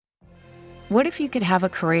What if you could have a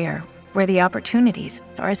career where the opportunities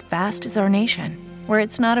are as vast as our nation, where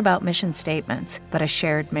it's not about mission statements, but a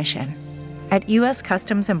shared mission? At U.S.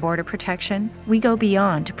 Customs and Border Protection, we go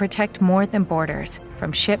beyond to protect more than borders.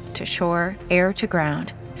 From ship to shore, air to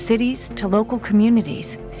ground, cities to local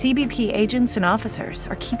communities, CBP agents and officers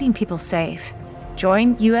are keeping people safe.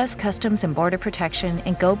 Join U.S. Customs and Border Protection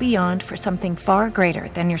and go beyond for something far greater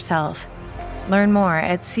than yourself. Learn more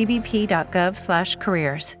at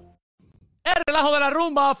cbp.gov/careers. El relajo de la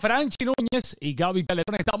rumba, Franchi Núñez y Gaby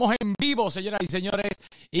Calderón. Estamos en vivo, señoras y señores.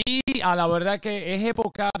 Y a la verdad que es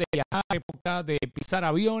época de viajar, época de pisar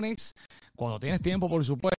aviones, cuando tienes tiempo, por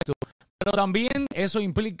supuesto. Pero también eso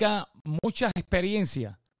implica muchas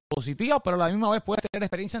experiencias positivas, pero a la misma vez puedes tener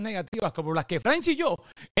experiencias negativas, como las que Franchi y yo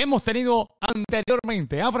hemos tenido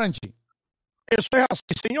anteriormente. ¿Ah, Franchi? Eso es así,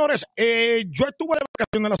 señores. Yo estuve de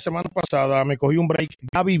vacaciones la semana pasada, me cogí un break.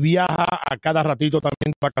 Gaby viaja a cada ratito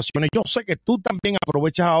también de vacaciones. Yo sé que tú también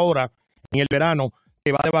aprovechas ahora en el verano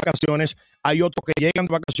que va de vacaciones. Hay otros que llegan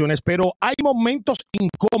de vacaciones, pero hay momentos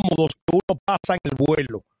incómodos que uno pasa en el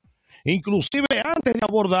vuelo. Inclusive antes de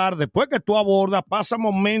abordar, después que tú abordas, pasa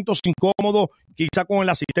momentos incómodos, quizá con el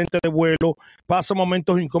asistente de vuelo, pasa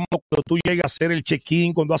momentos incómodos cuando tú llegas a hacer el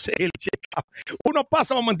check-in, cuando haces el check-out. Uno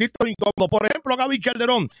pasa momentitos incómodos. Por ejemplo, Gaby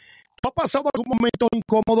Calderón, ¿tú has pasado algún momento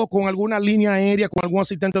incómodo con alguna línea aérea, con algún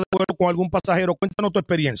asistente de vuelo, con algún pasajero? Cuéntanos tu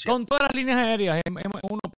experiencia. Con todas las líneas aéreas,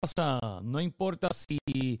 uno pasa, no importa si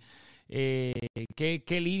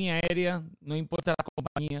qué línea aérea, no importa la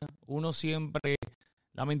compañía, uno siempre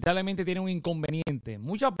lamentablemente tiene un inconveniente.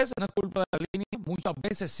 Muchas veces no es culpa de la línea, muchas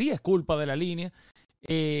veces sí es culpa de la línea,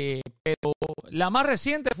 pero la más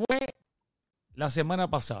reciente fue la semana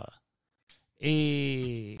pasada.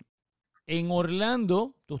 En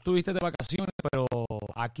Orlando, tú estuviste de vacaciones, pero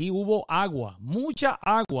aquí hubo agua, mucha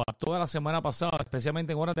agua toda la semana pasada,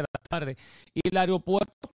 especialmente en horas de la tarde, y el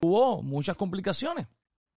aeropuerto tuvo muchas complicaciones.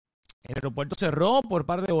 El aeropuerto cerró por un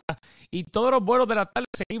par de horas y todos los vuelos de la tarde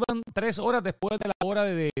se iban 3 horas después de la hora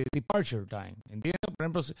de departure time. ¿Entiendes? Por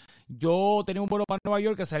ejemplo, yo tenía un vuelo para Nueva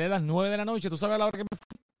York que salía a las 9 de la noche. ¿Tú sabes a la hora que me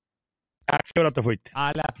fui? ¿A qué hora te fuiste?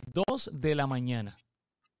 A las 2 de la mañana.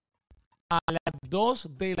 A las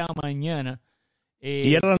 2 de la mañana.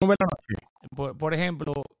 ¿Y era las 9 de la noche? Por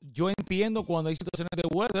ejemplo, yo entiendo cuando hay situaciones de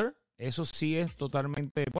weather, eso sí es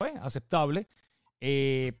totalmente aceptable,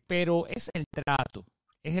 pero es el trato.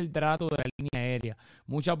 Es el trato de la línea aérea.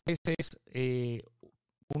 Muchas veces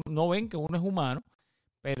no ven que uno es humano,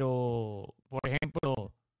 pero, por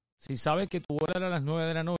ejemplo, si sabes que tu vuelo era a las 9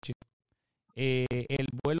 de la noche, el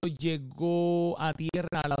vuelo llegó a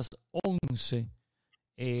tierra a las 11,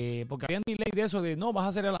 porque habían delay de eso de, no, vas a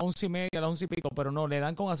hacer a las 11:30, a las 11 y pico, pero no, le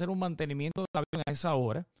dan con hacer un mantenimiento del avión a esa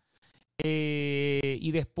hora.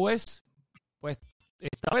 Y después, pues,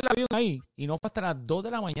 estaba el avión ahí, y no fue hasta las 2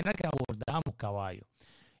 de la mañana que abordamos, caballo.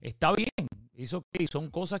 Está bien, eso okay, son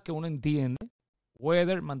cosas que uno entiende.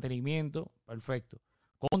 Weather, mantenimiento, perfecto.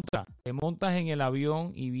 Contra, te montas en el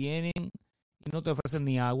avión y vienen y no te ofrecen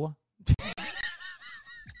ni agua.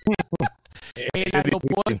 El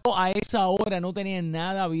aeropuerto a esa hora no tenía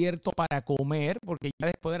nada abierto para comer, porque ya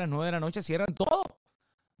después de las 9 de la noche cierran todo.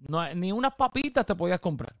 No, ni unas papitas te podías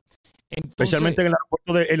comprar. Entonces, especialmente en el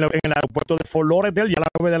aeropuerto de Fort Lauderdale, ya a las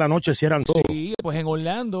 9 de la noche cierran todo. Sí, pues en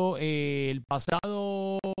Orlando, el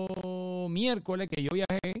pasado miércoles que yo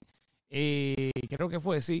viajé, creo que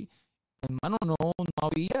fue, sí, hermano, no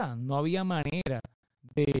había manera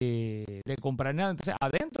de comprar nada. Entonces,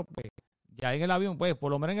 adentro, pues, ya en el avión, pues,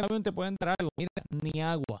 por lo menos en el avión te pueden entrar algo. Mira, ni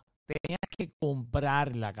agua. Tenías que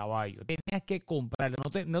comprarla, caballo. Tenías que comprarla.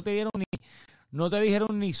 No te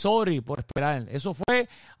dijeron ni sorry por esperar. Eso fue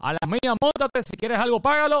a las millas, móntate, si quieres algo,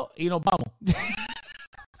 págalo y nos vamos.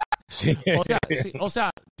 Sí. O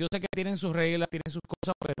sea, yo sé que tienen sus reglas, tienen sus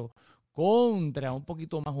cosas, pero contra un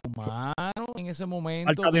poquito más humano en ese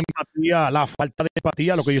momento. La falta de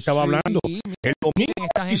empatía, lo que yo estaba hablando. El domingo.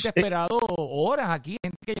 Esta gente ha esperado horas aquí,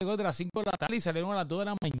 gente que llegó de las 5 de la tarde y salieron a las 2 de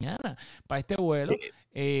la mañana para este vuelo.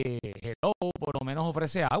 Hello, por lo menos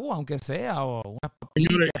ofrece agua, aunque sea, o unas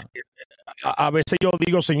papitas. A veces yo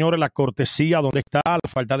digo, señores, la cortesía, ¿dónde está? La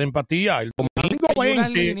falta de empatía. El domingo hay unas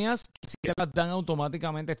líneas que sí te las dan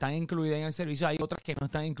automáticamente, están incluidas en el servicio, hay otras que no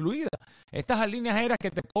están incluidas. Estas líneas aéreas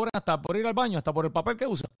que te cobran hasta por ir al baño, hasta por el papel que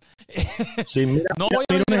usan. Sí, no voy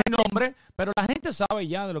a decir el nombre, pero la gente sabe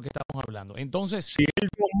ya de lo que estamos hablando. Entonces, sí, el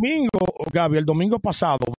domingo, Gaby, el domingo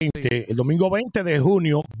pasado, el domingo 20 de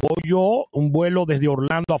junio, voy yo un vuelo desde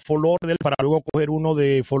Orlando a Fort Lauderdale para luego coger uno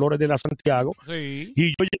de Fort Lauderdale a Santiago. Sí.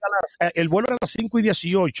 Y yo llegué el vuelo era a las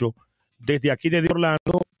 5:18. desde aquí desde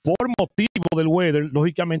Orlando, por motivo del weather,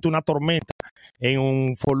 lógicamente una tormenta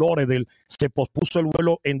en Fort Lauderdale, se pospuso el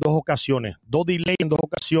vuelo en 2 ocasiones, 2 delays en 2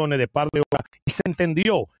 ocasiones de par de horas, y se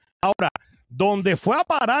entendió. Ahora, donde fue a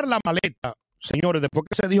parar la maleta, señores, después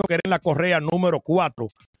que se dijo que era en la correa número 4,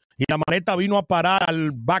 y la maleta vino a parar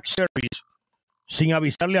al back service, sin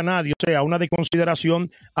avisarle a nadie, o sea, una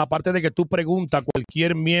desconsideración, aparte de que tú preguntas a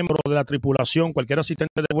cualquier miembro de la tripulación, cualquier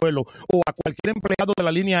asistente de vuelo o a cualquier empleado de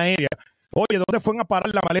la línea aérea, oye, ¿dónde fueron a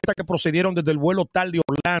parar la maleta que procedieron desde el vuelo tal de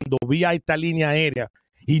Orlando vía esta línea aérea?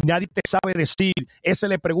 Y nadie te sabe decir, ese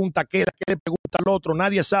le pregunta qué le pregunta al otro,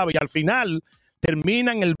 nadie sabe, y al final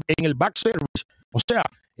termina en el back service. O sea,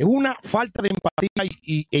 es una falta de empatía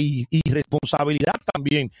y responsabilidad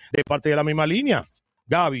también de parte de la misma línea.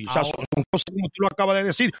 Gaby, o sea, son cosas como tú lo acabas de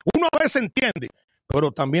decir. Uno a veces entiende,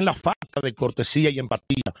 pero también la falta de cortesía y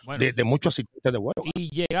empatía de muchos asistentes de vuelo. Y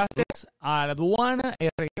llegaste a la aduana, el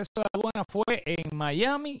regreso a la aduana fue en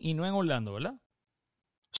Miami y no en Orlando, ¿verdad?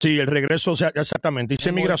 Sí, el regreso, o sea, exactamente.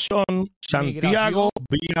 Hice migración, Santiago,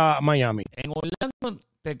 vía Miami. En Orlando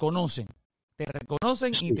te conocen, te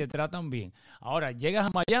reconocen y te tratan bien. Ahora, llegas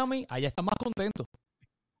a Miami, allá estás más contento.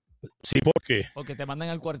 Sí, ¿por qué? Porque te mandan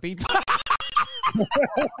al cuartito. Yo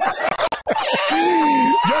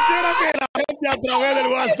quiero que la gente a través del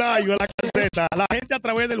WhatsApp, la gente a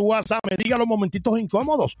través del WhatsApp me diga los momentitos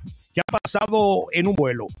incómodos que ha pasado en un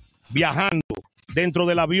vuelo, viajando dentro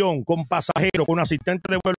del avión, con pasajeros, con asistentes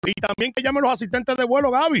de vuelo, y también que llamen los asistentes de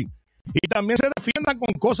vuelo, Gaby, y también se defiendan con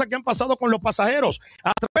cosas que han pasado con los pasajeros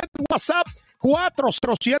a través de WhatsApp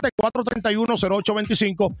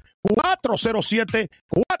 407-431-0825,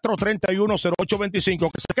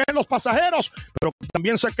 407-431-0825. Que se quejen los pasajeros, pero que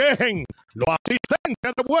también se quejen los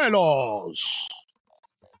asistentes de vuelos.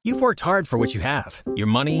 You've worked hard for what you have. Your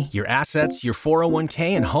money, your assets, your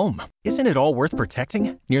 401k, and home. Isn't it all worth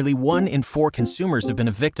protecting? Nearly 1 in 4 consumers have been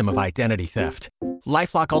a victim of identity theft.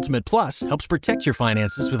 LifeLock Ultimate Plus helps protect your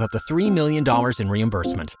finances with up to $3 million in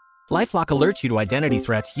reimbursement. LifeLock alerts you to identity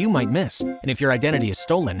threats you might miss. And if your identity is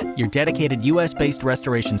stolen, your dedicated U.S.-based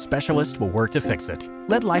restoration specialist will work to fix it.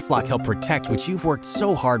 Let LifeLock help protect what you've worked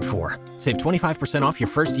so hard for. Save 25% off your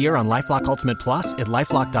first year on LifeLock Ultimate Plus at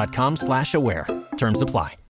LifeLock.com/aware. Terms apply.